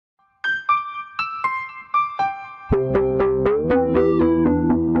Hello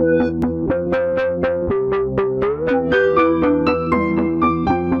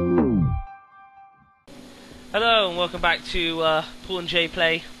and welcome back to Paul and Jay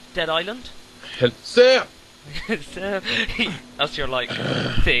play Dead Island. Hello. That's your like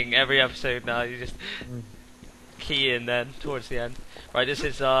thing every episode now. You just key in then towards the end. Right, this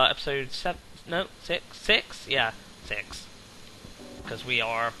is episode 7. No, 6. Yeah, 6. Because we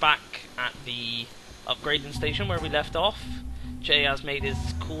are back at the upgrading station where we left off. Jay has made his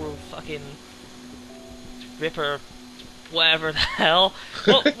cool fucking Ripper, whatever the hell.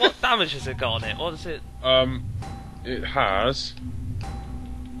 What damage has it got on it? What is it? It has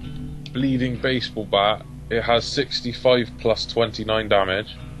bleeding baseball bat. It has 65 plus 29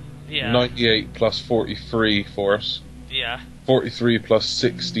 damage. Yeah. 98 plus 43 force. Yeah. 43 plus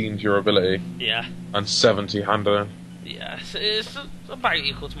 16 durability. Yeah. And 70 handling. Yeah, it's about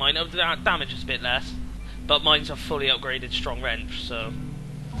equal to mine. The damage is a bit less, but mine's a fully upgraded strong wrench, so.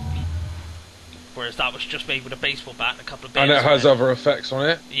 Whereas that was just made with a baseball bat and a couple of bits. And it has other effects on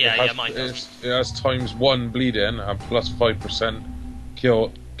it. Yeah, mine does. It has ×1 bleeding and plus 5%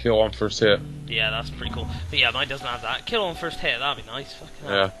 kill on first hit. Yeah, that's pretty cool. But yeah, mine doesn't have that. Kill on first hit, that'd be nice. Fucking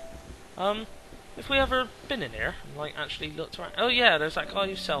hell. Yeah. If we ever been in here and like actually looked around. Oh yeah, there's that guy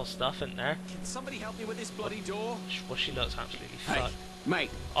who sells stuff in there. Can somebody help me with this bloody door? Well, she looks absolutely Hey, fucked.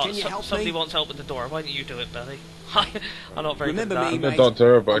 mate, can you help somebody me? wants help with the door. Why don't you do it, Billy? I'm not very Remember good at me, that. I'm the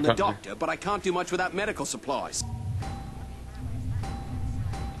doctor, but I'm I the can't. doctor, but I can't do much without medical supplies.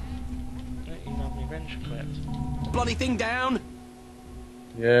 Don't even have any wrench equipped. Bloody thing down?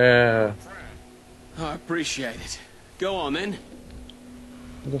 Yeah. Oh, I appreciate it. Go on then.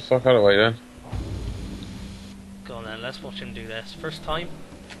 Get the fuck out of the way then. Go on then, let's watch him do this. First time.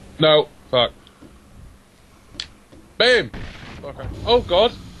 No. Fuck. Bam! Okay. Oh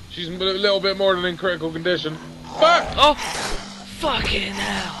god. She's a little bit more than in critical condition. Fuck! Oh! Fucking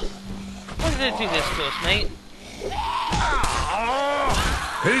hell! Why did they do this to us, mate?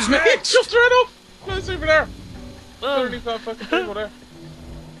 Who's Mate, just ran off! No, it's over there. Oh. Underneath that fucking table there.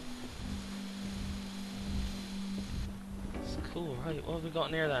 It's cool, right? What have we got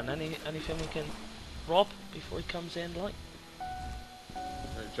in here then? Anything we can rob before he comes in, like?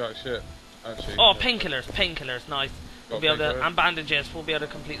 Right, jack shit. Actually. Oh, painkillers, nice. We'll be able to, painkillers. and bandages. We'll be able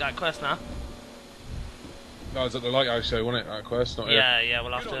to complete that quest now. That was at the lighthouse show, wasn't it? That quest, not here. Yeah,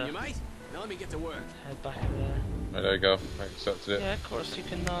 we'll have Good on you, to mate. Now let me get to work. head back over there. Right, there you go. I accepted it. Yeah, of course you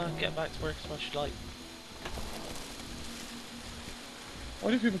can get back to work as much as you like.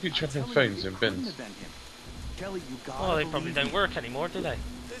 Why do people keep checking phones in bins? Oh, they probably don't work anymore, do they?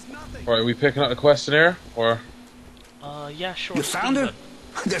 There's nothing. Right, are we picking up the quest in here? Or. Yeah, sure. You found her?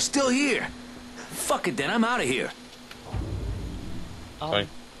 Steven. They're still here. Fuck it then, I'm out of here. Fine.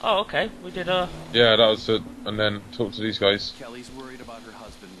 Oh, okay. We did Yeah, that was it. And then talk to these guys. Kelly's worried about her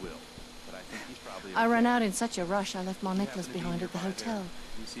husband, Will. But I think he's probably I ran out in such a rush I left my necklace behind at the hotel.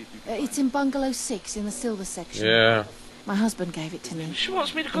 You see if you can It's in bungalow 6 in the silver section. Yeah. My husband gave it to me. She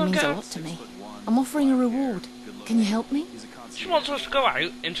wants me to It go and means get a her. lot to me. I'm offering a reward. Can you help me? She wants us to go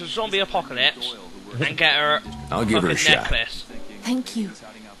out into zombie apocalypse and get her I'll give her a fucking shot. necklace. Thank you.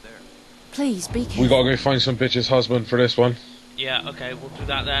 Please be careful. We gotta go find some bitch's husband for this one. Yeah, okay, we'll do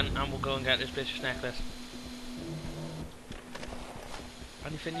that then, and we'll go and get this bitch's necklace.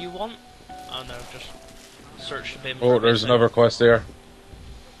 Anything you want? Oh no, just search the bin. Oh, for there's this another quest there.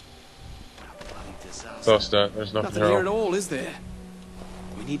 bloody disaster. Dust that. There's nothing Nothing here at here. all, is there?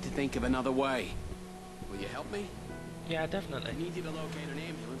 We need to think of another way. Will you help me? thing. Yeah, definitely. I need you to locate an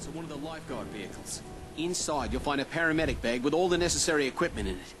ambulance or one of the lifeguard vehicles. Inside, you'll find a paramedic bag with all the necessary equipment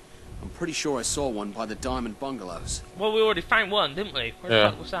in it. I'm pretty sure I saw one by the Diamond Bungalows. Well, we already found one, didn't we? Where Yeah. the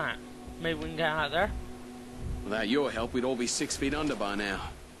fuck was that? Maybe we can get out there? Without your help, we'd all be 6 feet under by now.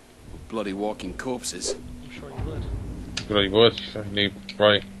 We're bloody walking corpses. I'm sure you would. Bloody wood. Need.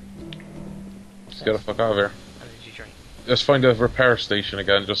 Right. Let's get the fuck out of here. How did you drink? Let's find a repair station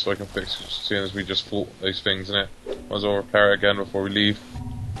again, just so I can fix it, seeing as we just fought those things in it. Might as well repair it again before we leave.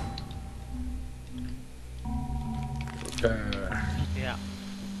 Repair. Yeah.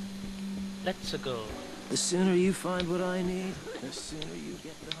 Let's go. The sooner you find what I need, the sooner you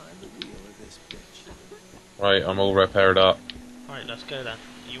get behind the wheel of this bitch. Right, I'm all repaired up. Alright, let's go then.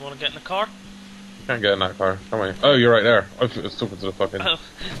 You want to get in the car? Can't get in that car. Come on. Oh, you're right there. I was talking to the fucking Oh.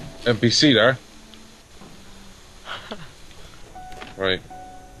 NPC there. Right.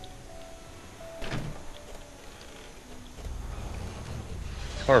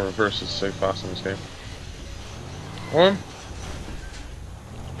 Car reverses so fast in this game. One.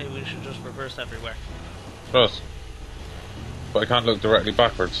 Maybe we should just reverse everywhere. Does. But I can't look directly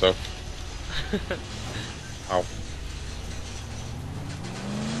backwards, so. Ow.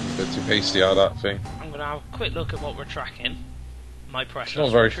 bit too hasty out of that thing. I'm gonna have a quick look at what we're tracking. My precious.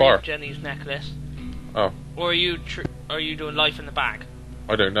 Not very Retrieve far. Jenny's necklace. Oh, Or are you doing life in the bag?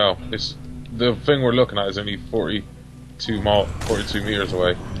 I don't know. It's the thing we're looking at is only 42 meters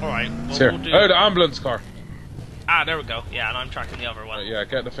away. Alright, It's well, here. we'll do... Oh, the ambulance car. Ah, there we go. Yeah, and I'm tracking the other one. Yeah,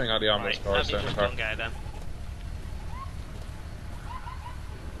 get the thing out of the ambulance Right, car. let me Stay in the just car. go and get it then.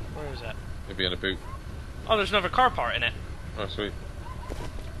 Where is it? It'll be in the boot. Oh, there's another car part in it. Oh, sweet.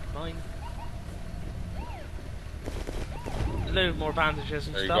 Mine. A load more bandages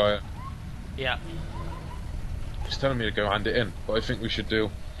and There you stuff. go. Yeah. He's telling me to go hand it in, but I think we should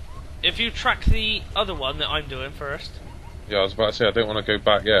do. If you track the other one that I'm doing first. Yeah, I was about to say I don't want to go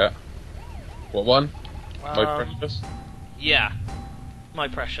back yet. What one? My precious. Yeah. My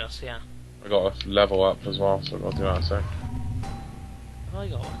precious, yeah. I got to level up as well, so I'll do that. So. Have I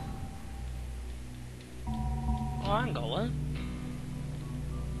got one? Oh, I ain't got one.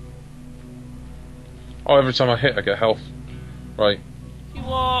 Oh, every time I hit, I get health. Right. You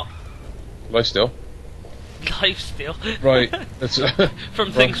what? Life still. Life steal. Right. It's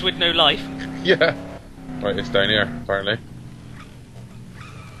From things with no life. yeah. Right, it's down here apparently.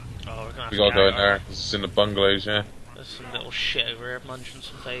 Oh, we're gonna have We to gotta get go out in there 'cause it's in the bungalows. Yeah. There's some little shit over here munching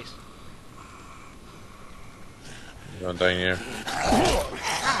some face. Going down here.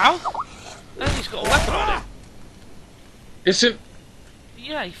 Ow! And he's got a weapon on him. Isn't.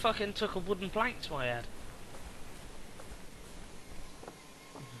 Yeah, he fucking took a wooden plank to my head.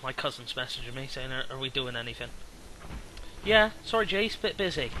 My cousin's messaging me saying, are we doing anything? Yeah, sorry Jace, bit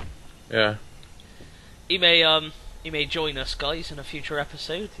busy. Yeah. He may join us guys in a future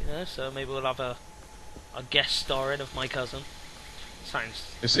episode, you know, so maybe we'll have a guest starring of my cousin.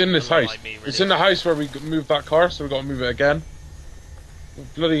 Sounds It's in this a lot house. like me, really. It's in the house where we moved that car, so we got to move it again.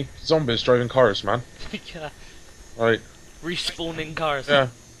 Bloody zombies driving cars, man. Yeah. Right. Respawning cars. Yeah.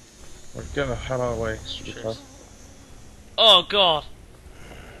 Right, get the hell out of the way, stupid car. Oh god.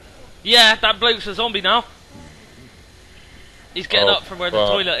 Yeah, that bloke's a zombie now. He's getting Oh, up from where the fuck.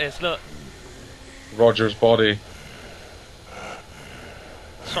 toilet is, look. Roger's body.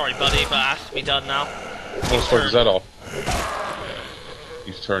 Sorry buddy, but it has to be done now. Almost took his head off.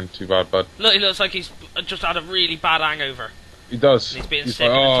 He's turned too bad, bud. Look, he looks like he's just had a really bad hangover. He does. He's being He's sick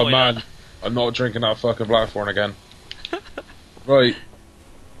like, in the oh toilet." man, I'm not drinking that fucking Blackthorn again. Right.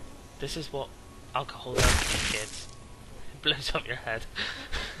 This is what alcohol does to you kids. It blows up your head.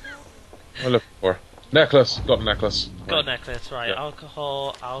 What am I looking for? Necklace. Got a necklace. Got a Right. necklace, right. Yeah.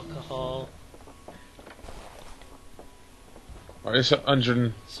 Alcohol. Right, it's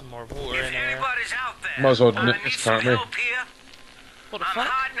 100. Some more water in If here. anybody's out there, Might as well I nip need this some can't we? help here. What the I'm fuck?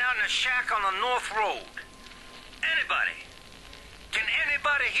 hiding out in a shack on the North Road. Anybody? Can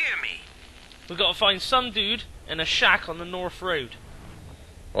anybody hear me? We've got to find some dude in a shack on the North Road.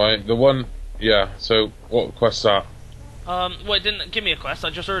 Right, the one. Yeah. So what quest's that? Well, it didn't give me a quest. I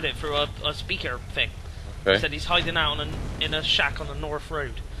just heard it through a speaker thing. It Okay. said he's hiding out in a shack on the North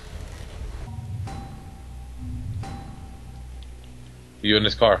Road. You in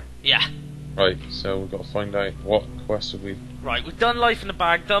this car? Yeah. Right. So we've got to find out what quest have we. Right, we've done Life in the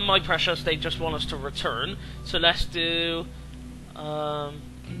Bag, done My Precious, they just want us to return. So let's do... Find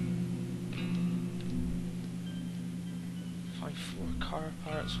 4 car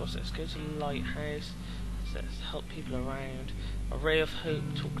parts, what's this? Go to the lighthouse, says help people around. A Ray of Hope,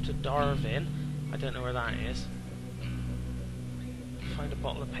 talk to Darwin. I don't know where that is. Find a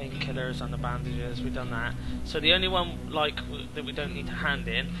bottle of painkillers and the bandages, we've done that. So the only one that we don't need to hand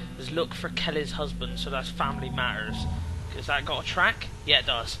in is look for Kelly's husband, so that's Family Matters. Has that got a track? Yeah, it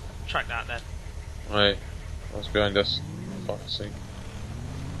does. Track that then. Right. What's behind us? Fuck's sake.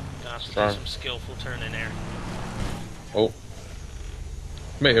 Gonna have to do Strong. some skillful turning here. Oh.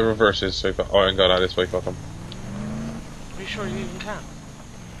 Make it reverses so oh, I ain't got out this way, fuck 'em. Are you sure you even can?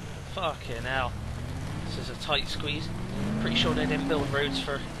 Fucking hell. This is a tight squeeze. Pretty sure they didn't build roads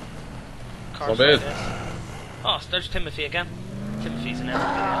for cars Not like bad. this. Oh, so there's Timothy again. Timothy's in every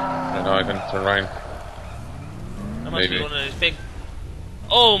video. I know I can turn around. That must be Maybe. one of those big...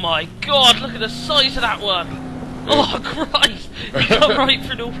 Oh my god, look at the size of that one! Oh Christ! He got right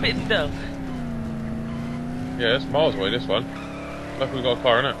through the window! Yeah, it's miles away, this one. Look, we got a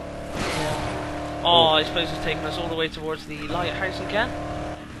car in it. Oh, I suppose it's taking us all the way towards the lighthouse again?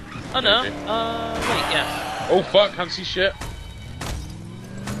 Oh no, Maybe. wait, yes. Oh fuck, can't see shit.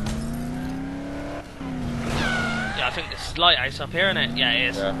 Yeah, I think this is lighthouse up here, isn't it? Yeah, it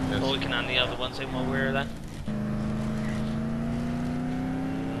is. Yeah, it is. Well, we can hand the other ones in while we're there.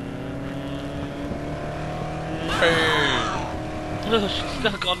 Hey. Oh, she's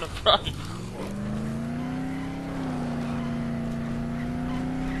stuck on the front.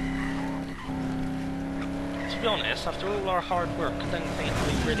 be honest, after all our hard work, I don't think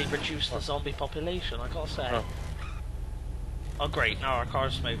we really reduced the zombie population, I gotta say. Oh. Oh great, now our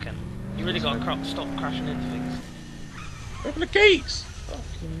car's smoking. You really gotta stop crashing into things. Open the gates!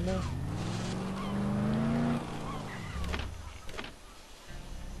 Fucking no.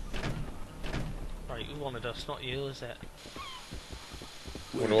 Right, who wanted us? Not you, is it?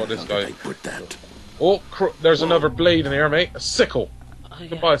 Wonder what this guy... Put that. Oh, there's another blade in here, mate. A sickle. Oh, You yeah,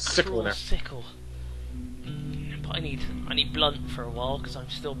 can buy a sickle in there. sickle. But I need blunt for a while, because I'm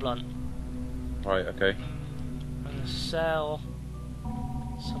still blunt. Right, okay. I'm gonna sell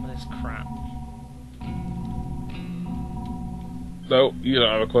some of this crap. No, you don't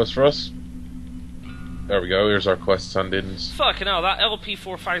have a quest for us. There we go, here's our quest endings. Fucking hell, that LP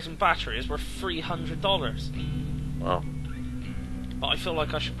 4000 battery is worth $300. Wow. But I feel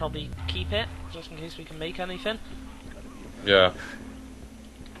like I should probably keep it, just in case we can make anything. Yeah.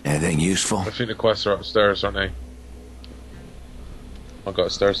 Anything useful? I think the quests are upstairs, aren't they? I've got a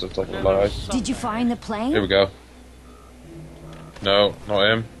stairs to the top of the ladder. Did you find the plane? Here we go. No,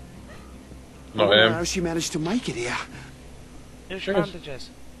 not him. Not I wonder him. how she managed to make it here. Here's your Cheers. bandages.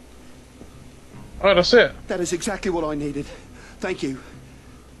 Oh, that's it. That is exactly what I needed. Thank you.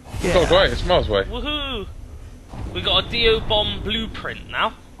 Go away, it's miles away. Woohoo! We got a DO bomb blueprint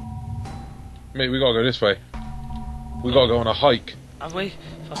now. Mate, we gotta go this way. We gotta go on a hike. Have we?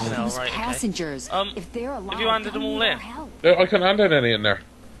 Fucking hell, Those right, okay. passengers. If they're alive, have you handed them they'll all need in? our help. No, I couldn't hand any in there.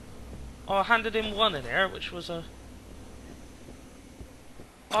 Oh, I handed him one in there, which was a...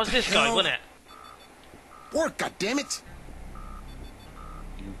 Oh, it was this guy, wasn't it? Work, goddammit!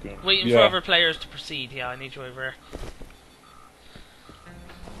 Waiting for other players to proceed. Yeah, I need you over here.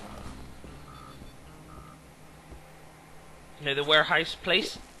 You know the warehouse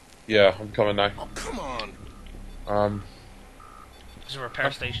place? Yeah, I'm coming now. Oh, come on! There's a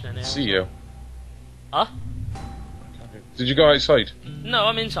repair station in here. See you. Huh? Did you go outside? No,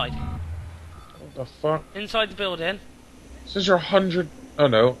 I'm inside. What the fuck? Inside the building. Says you're 100... Oh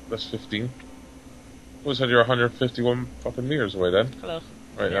no, that's 15. Who said you're 151 fucking meters away then? Hello.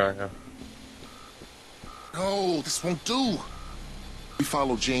 Right there, yeah. No, this won't do. We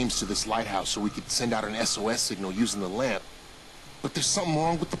followed James to this lighthouse so we could send out an SOS signal using the lamp. But there's something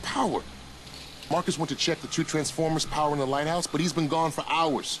wrong with the power. Marcus went to check the 2 transformers powering the lighthouse, but he's been gone for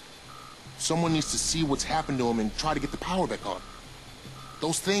hours. Someone needs to see what's happened to him and try to get the power back on.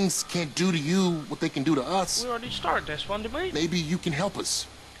 Those things can't do to you what they can do to us. We already started this one, didn't we? Maybe you can help us.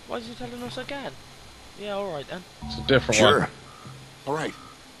 Why is he telling us again? Yeah, alright then. It's a different Sure. one. All right.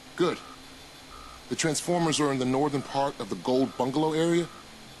 Good. The transformers are in the northern part of the gold bungalow area.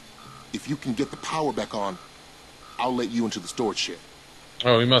 If you can get the power back on, I'll let you into the storage shed.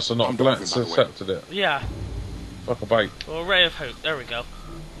 Oh, he must have not I'm driving, by the way. accepted it. Yeah. Fuck a bite. Well, ray of hope. There we go.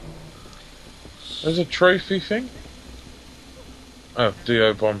 There's a trophy thing? Oh,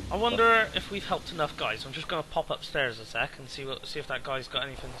 DO bomb. I wonder if we've helped enough guys. I'm just gonna pop upstairs a sec and see if that guy's got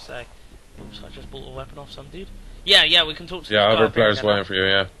anything to say. Oops, I just bought a weapon off some dude. Yeah, we can talk to Yeah, this guy other up here players again. waiting for you,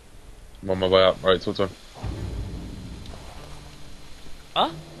 yeah. I'm on my way up. Right, talk to him. Huh?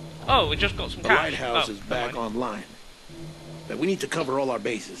 Oh, we just got some The cash. lighthouse Oh, is never back mind. online. But we need to cover all our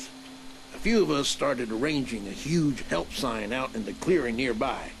bases. A few of us started arranging a huge help sign out in the clearing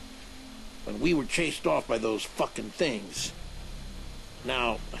nearby. When we were chased off by those fucking things.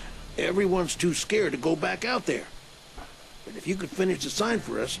 Now, everyone's too scared to go back out there. But if you could finish the sign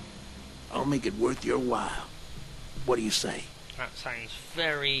for us, I'll make it worth your while. What do you say? That sounds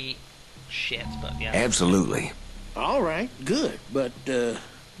very shit, but yeah. Absolutely. All right, good. But, do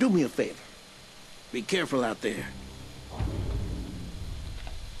me a favor. Be careful out there.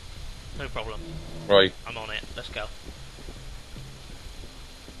 No problem. Right. I'm on it. Let's go.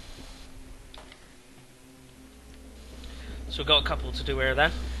 So we've got a couple to do here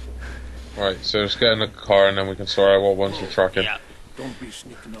then. Right, so let's get in the car and then we can sort out what ones we're tracking. Yeah. Don't be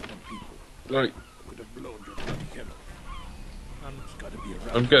sneaking up on people. Right. Could have blown your bloody head off. It's gotta be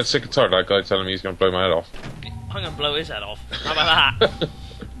around. I'm getting sick and tired of that guy telling me he's going to blow my head off. I'm gonna blow his head off. How about that?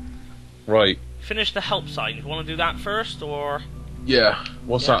 Right. Finish the help sign. You want to do that first, or Yeah.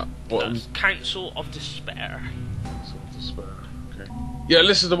 What's that? What? That's Council of Despair? Okay. Yeah,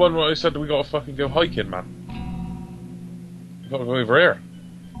 this is the one where I said we got to fucking go hiking, man. We got to go over here.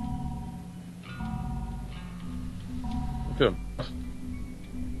 Look at him.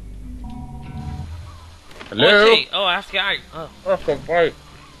 Hello? Oh, I see. Oh, I have to get out. Oh, Fucking right.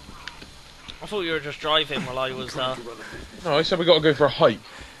 I thought you were just driving while I was. No, I said we got to go for a hike.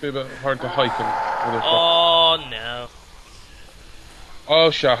 Be a bit hard to hike and. Oh no.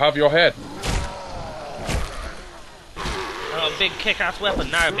 Oh, shall have your head. Oh, big kick-ass weapon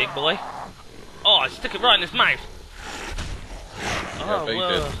now, big boy. Oh, I stick it right in his mouth. Oh, bet you whoa.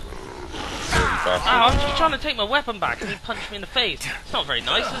 did. Bastard. Oh, I'm just trying to take my weapon back and he punched me in the face. It's not very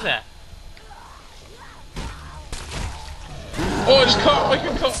nice, is it? Oh, I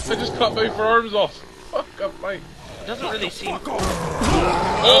just cut both her arms off. Fuck up, mate. It doesn't really seem...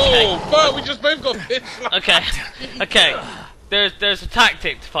 Oh, fuck, we just both got hit. Okay, okay. There's a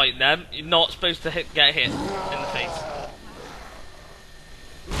tactic to fighting them. You're not supposed to get hit in the face.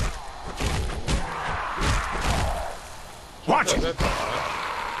 Watch it.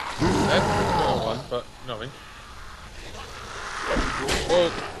 That's one, but no.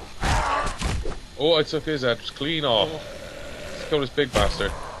 Oh, I took his head clean off. Let's kill this big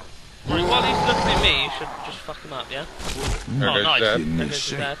bastard. Right, while he's looking at me, you should just fuck him up, yeah? There Oh, goes nice. dead. There goes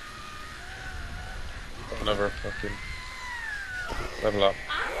his head. Another fucking level up.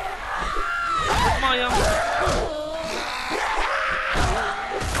 Where's my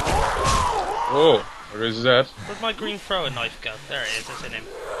Oh, there goes his head. Where's my green throwing knife go? There it is, it's in him.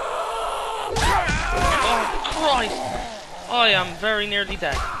 Oh, Christ! I am very nearly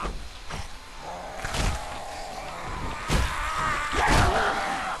dead.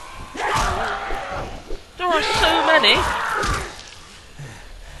 There are so many!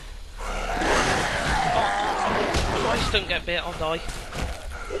 Oh, Christ, don't get bit, I'll die.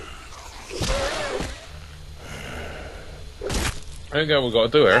 I think what we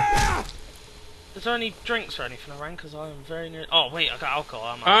got to do here. Is there any drinks or anything around? Because I am very near... Oh, wait, I got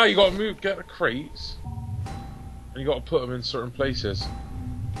alcohol. Ah, you got to get the crates. And you got to put them in certain places.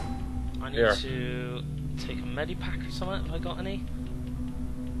 I need Here. to take a medipack or something. Have I got any?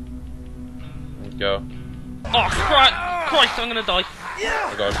 There you go. Oh, Christ, I'm gonna die.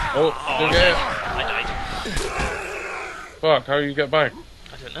 Oh, God. Oh, Oh, didn't get it. I died. Fuck, how you get back?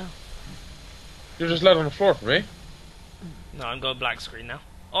 I don't know. You just laid on the floor for me. No, I'm going black screen now.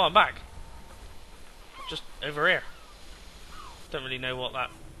 Oh, I'm back. Just over here. Don't really know what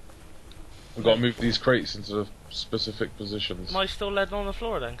that... We've got to move these crates into the specific positions. Am I still laid on the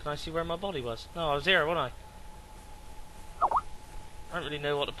floor then? Can I see where my body was? No, I was here, wasn't I? I don't really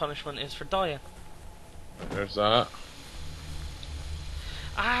know what the punishment is for dying. There's that.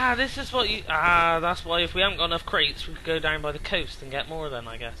 Ah, this is what you... Ah, that's why if we haven't got enough crates, we could go down by the coast and get more then,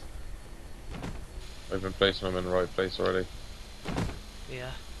 I guess. I've been placing them in the right place already.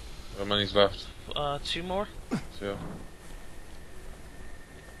 Yeah. How many's left? 2 more? Two.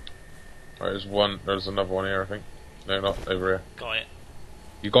 Right, there's another one here, I think. No, not over here. Got it.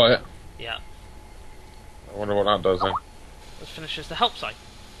 You got it? Yeah. I wonder what that does then. This finishes the help site.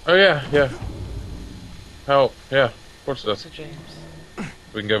 Oh yeah, yeah. Help, yeah. Of course it does. So James.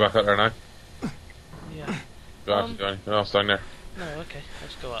 We can go back up there now. Yeah. Don't have to do anything else down there. No, okay.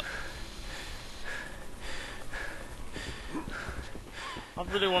 Let's go up. I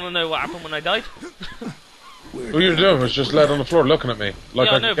really want to know what happened when I died. All you were doing was just laid on the floor looking at me. Like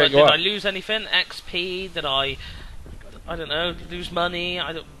yeah, I I know, could but get you did up. I lose anything? XP? Did I don't know, lose money?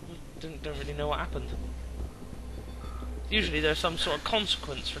 I don't really know what happened. Usually there's some sort of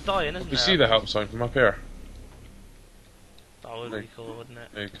consequence for dying, isn't You there? see the help sign from up here? That would be cool, wouldn't it?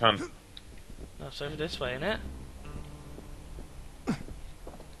 Yeah, you can. No, it's over this way, isn't it?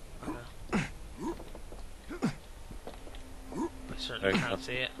 I certainly Okay. can't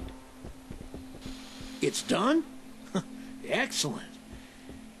see it. It's done? Excellent.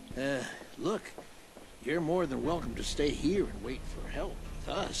 Look, you're more than welcome to stay here and wait for help with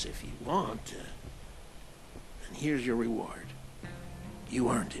us if you want. And here's your reward. You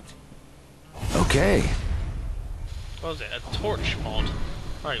earned it. Okay. What was it? A torch mod?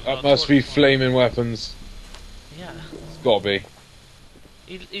 Right, That must be flaming weapons. Yeah. It's gotta be.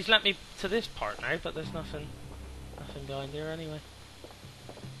 He's let me to this part now, but there's nothing behind here anyway.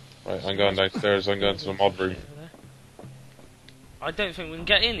 Right, I'm going downstairs, I'm going to the mod room. I don't think we can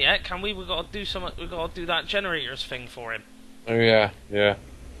get in yet, can we? We've got to do something. We've got to do that generators thing for him. Oh yeah, yeah.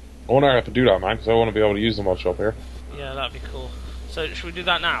 I wonder how to do that, man, because I want to be able to use the mod shop here. Yeah, that'd be cool. So, should we do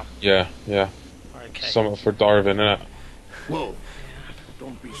that now? Yeah, yeah. Okay. Something for Darwin, innit? Whoa.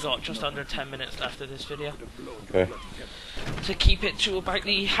 Don't be We've got just under 10 minutes left of this video Okay. to keep it to about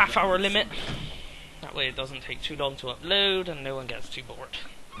the half-hour limit. That way it doesn't take too long to upload and no one gets too bored.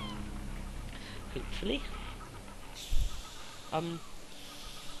 Hopefully. You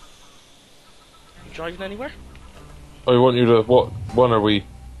driving anywhere? I want you to... What one are we?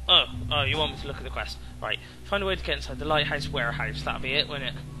 Oh, you want me to look at the quest? Right. Find a way to get inside the lighthouse warehouse. That'll be it, won't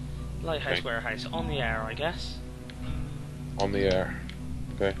it? Lighthouse Okay. warehouse. On the air, I guess. On the air.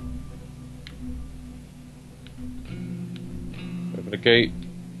 Okay. Open the gate.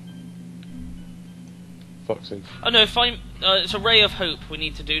 Fuck's sake. Oh no, find it's a ray of hope we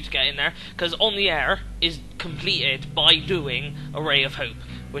need to do to get in there, because on the air is completed by doing a ray of hope,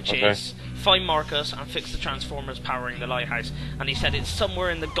 which is find Marcus and fix the transformers powering the lighthouse. And he said it's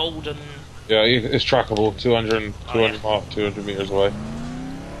somewhere in the golden. Yeah, it's trackable. 200 meters away.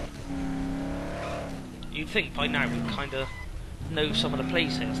 You'd think by now we'd kind of know some of the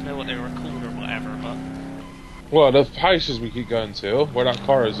places, know what they were called or whatever, but. Well, the houses we keep going to, where that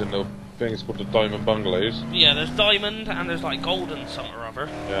car is in the thing, it's called the Diamond Bungalows. Yeah, there's Diamond and there's like Golden something or other.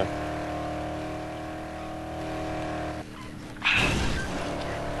 Yeah.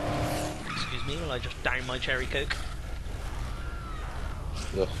 Excuse me while I just down my cherry coke.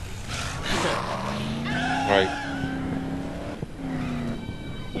 Ugh. Right.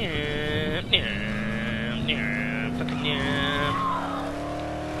 Fucking yeah.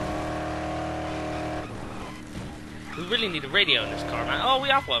 We really need a radio in this car, man. Oh, we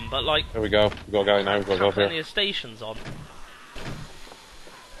have one, but like. There we go. We've got to go now. We've got to go up plenty here. of stations on.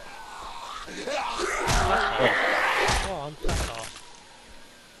 Oh, I'm fuck off.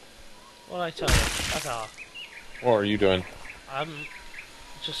 What'd I tell you? Fuck off. What are you doing? I'm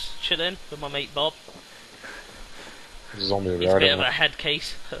just chilling with my mate Bob. There's a zombie over He's there. a bit of a head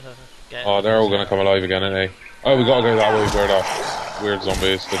case. Oh, they're all going to come alive again, aren't they? Oh, we got to go that way where that weird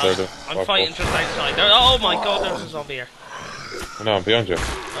zombie is. I'm fighting just outside. Oh my god, there's a zombie here. Oh, no, I'm behind you.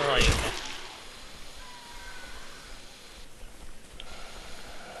 Alright, okay.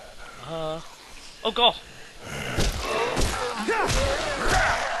 Oh god!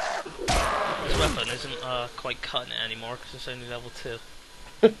 This weapon isn't quite cutting it anymore because it's only level 2.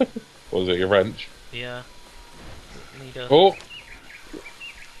 What was it, your wrench? Yeah. Need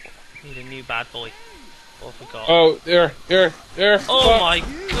a new bad boy. What have we got? Oh, here. Oh my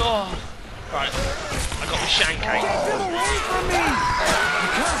god! Right, I got the shank out. You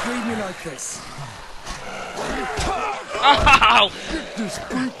can't leave me like this. Ow! Get this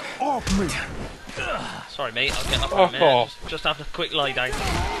freak off me. Sorry mate, I'll get up in a minute. Just have a quick lie down.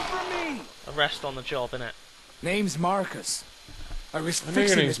 A rest on the job, innit? Name's Marcus. I was I know your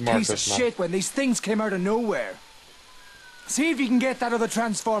fixing name's this Marcus, piece of man. shit when these things came out of nowhere. See if you can get that other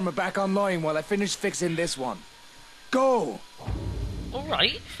transformer back online while I finish fixing this one. Go!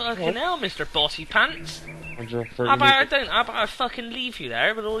 Alright, fucking hell, Mr. Bossy Pants. 130 How about I meters. don't? How about I fucking leave you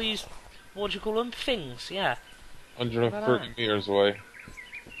there with all these, what do you call them, things, yeah. 130 meters away.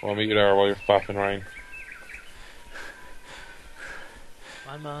 I'll meet you there while you're faffing around.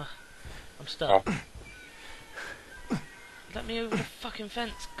 I'm stuck. Ah. Let me over the fucking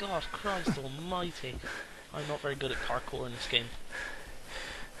fence, God Christ almighty. I'm not very good at parkour in this game.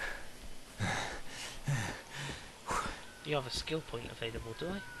 You have a skill point available, do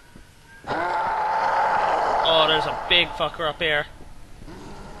I? Oh, there's a big fucker up here.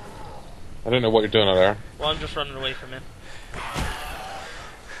 I don't know what you're doing out there. Well, I'm just running away from him.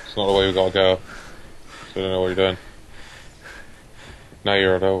 It's not the way we gotta go. So I don't know what you're doing. Now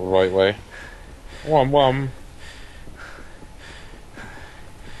you're the right way. Wham.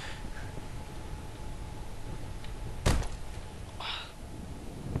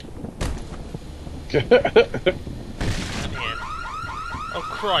 Let me in. Oh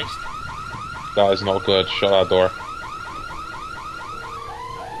Christ. That is not good. Shut that door.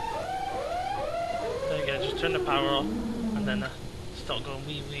 There you go, just turn the power off and then start going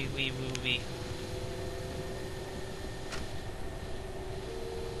wee.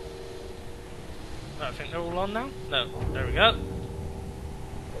 Right, I think they're all on now? No, there we go.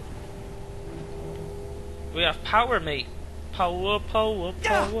 We have power, mate. Power.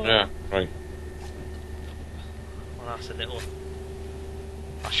 Yeah, right. Well, that's a little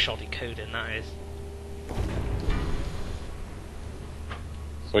shoddy coding, that is.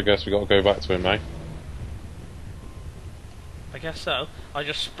 So I guess we gotta go back to him now. I guess so. I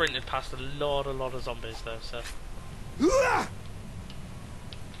just sprinted past a lot of zombies though, so. Would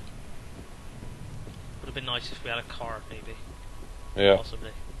have been nice if we had a car, maybe. Yeah.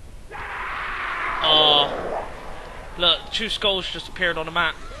 Possibly. Oh, look, 2 skulls just appeared on the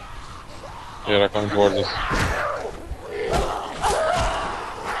map. Yeah, they're coming towards us.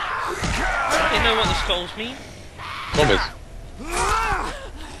 Do you know what the skulls mean? Zombies.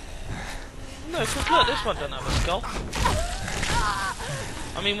 No, because look, this one doesn't have a skull.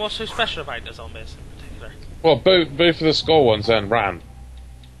 I mean, what's so special about the zombies in particular? Well, both of the skull ones then ran.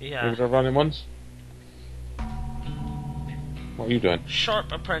 Yeah. Maybe they're running ones? What are you doing?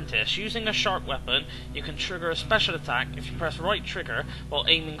 Sharp Apprentice. Using a sharp weapon, you can trigger a special attack if you press right trigger while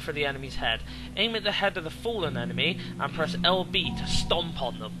aiming for the enemy's head. Aim at the head of the fallen enemy and press LB to stomp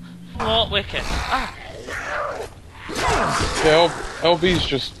on them. What wicked. Ah! Yeah, LB's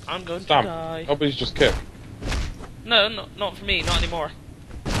just I'm going stamp. to die. LB's just kick. No, not for me, not anymore.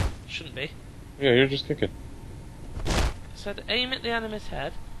 Shouldn't be. Yeah, you're just kicking. It said aim at the enemy's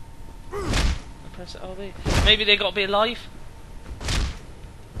head. And press LB. Maybe they got to be alive.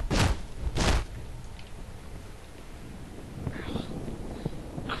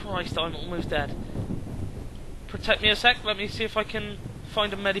 Christ, I'm almost dead. Protect me a sec, let me see if I can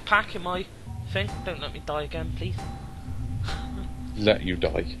find a medipack in my thing. Don't let me die again, please. Let you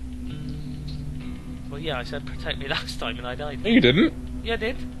die. Well, yeah, I said protect me last time and I died. No, you didn't. Yeah, I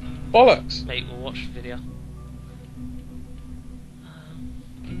did. Bollocks. Mate, we'll watch the video.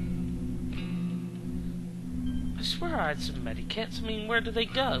 I swear I had some medikits. I mean, where do they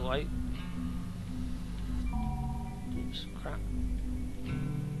go? Oops, crap.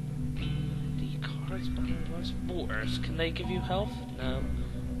 Cards, manuals, waters. Can they give you health? No.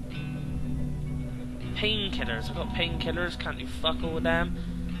 Painkillers. I've got painkillers. Can't do fuck all with them.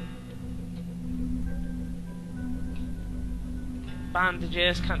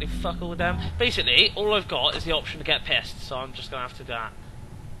 Bandages. Can't do fuck all with them. Basically, all I've got is the option to get pissed, so I'm just gonna have to do that.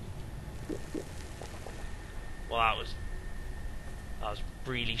 Well, that was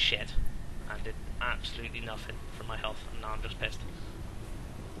really shit, and did absolutely nothing for my health, and now I'm just pissed.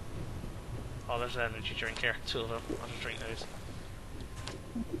 Oh, there's an energy drink here, 2 of them. I'll just drink those.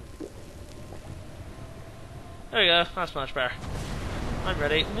 There we go, that's much better. I'm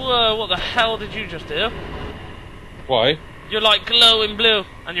ready. Whoa, what the hell did you just do? Why? You're like glowing blue,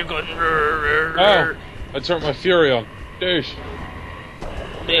 and you're going. Oh, I turned my fury on. Douche.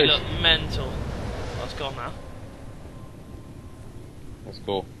 They look mental. Oh, it's gone now. That's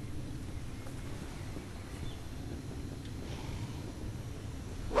cool.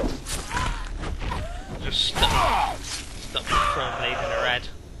 Just stuck the throw blade in her head.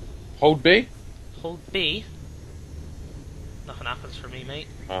 Hold B? Hold B. Nothing happens for me, mate.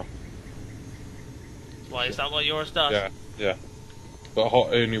 Oh. Why, is that what yours does? Yeah, yeah. But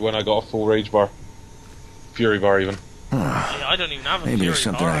only when I got a full rage bar. Fury bar, even. Yeah, I don't even have a Maybe fury there's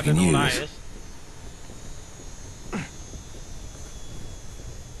something bar. I can don't know what use. that is.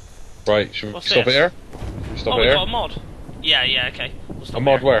 Right, should we What's stop this? it here? Should we stop Oh, it we here? got a mod. Yeah, okay. We'll stop A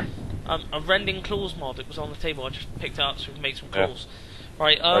mod here. where? A rending claws mod. It was on the table. I just picked it up so we can make some Yeah. calls.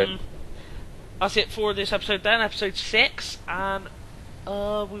 Right. Right. That's it for this episode. Then episode 6, and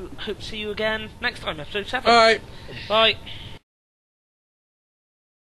we hope to see you again next time. Episode 7. Alright. Bye.